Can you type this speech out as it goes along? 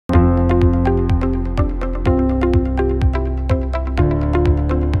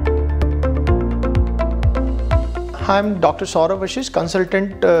I'm Dr. Saurabh Vashishtha,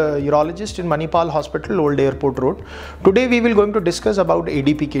 consultant urologist in Manipal Hospital, Old Airport Road. Today we will going to discuss about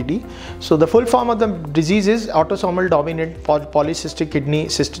ADPKD. So the full form of the disease is autosomal dominant polycystic kidney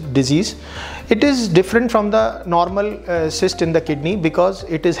cyst disease. It is different from the normal cyst in the kidney because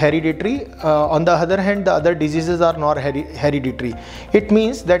it is hereditary. On the other hand, the other diseases are not hereditary. It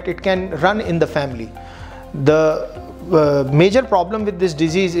means that it can run in the family. The major problem with this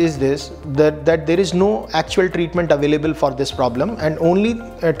disease is that there is no actual treatment available for this problem, and only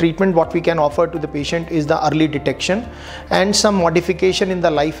treatment what we can offer to the patient is the early detection and some modification in the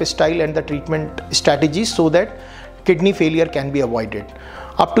lifestyle and the treatment strategies so that kidney failure can be avoided.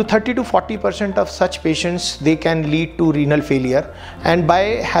 Up to 30 to 40% of such patients, they can lead to renal failure, and by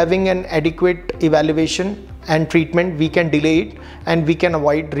having an adequate evaluation and treatment, we can delay it and we can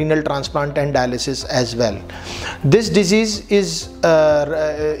avoid renal transplant and dialysis as well. This disease is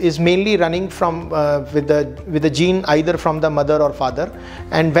mainly running from with the gene either from the mother or father,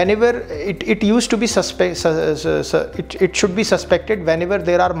 and whenever it used to be it should be suspected whenever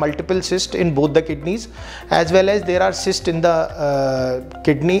there are multiple cysts in both the kidneys, as well as there are cysts in the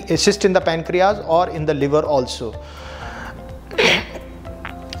cyst in the pancreas or in the liver also.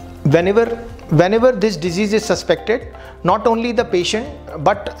 Whenever this disease is suspected, not only the patient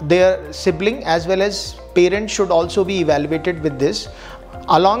but their sibling as well as parents should also be evaluated with this.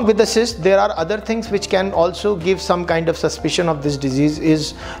 Along with the cyst, there are other things which can also give some kind of suspicion of this disease,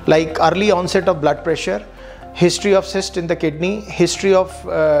 is like early onset of blood pressure, history of cyst in the kidney, history of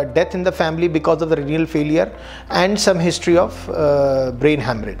death in the family because of the renal failure, and some history of brain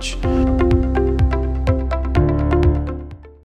hemorrhage.